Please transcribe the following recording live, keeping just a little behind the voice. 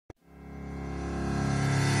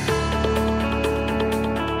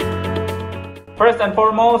First and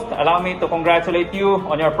foremost, allow me to congratulate you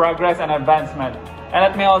on your progress and advancement. And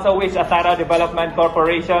let me also wish Atharra Development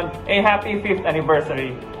Corporation a happy 5th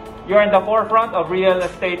anniversary. You are in the forefront of real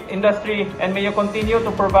estate industry, and may you continue to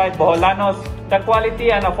provide Boholanos the quality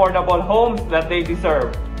and affordable homes that they deserve.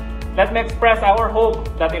 Let me express our hope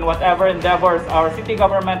that in whatever endeavors our city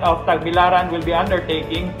government of Tagbilaran will be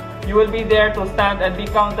undertaking, you will be there to stand and be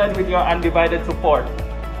counted with your undivided support.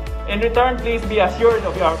 In return, please be assured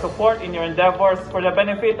of your support in your endeavors for the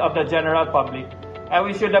benefit of the general public. I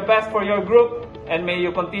wish you the best for your group, and may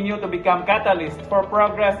you continue to become catalyst for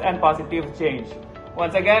progress and positive change.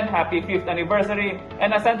 Once again, happy 5th anniversary,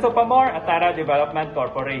 and Ascenso pa more, Atharra Development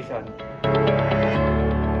Corporation.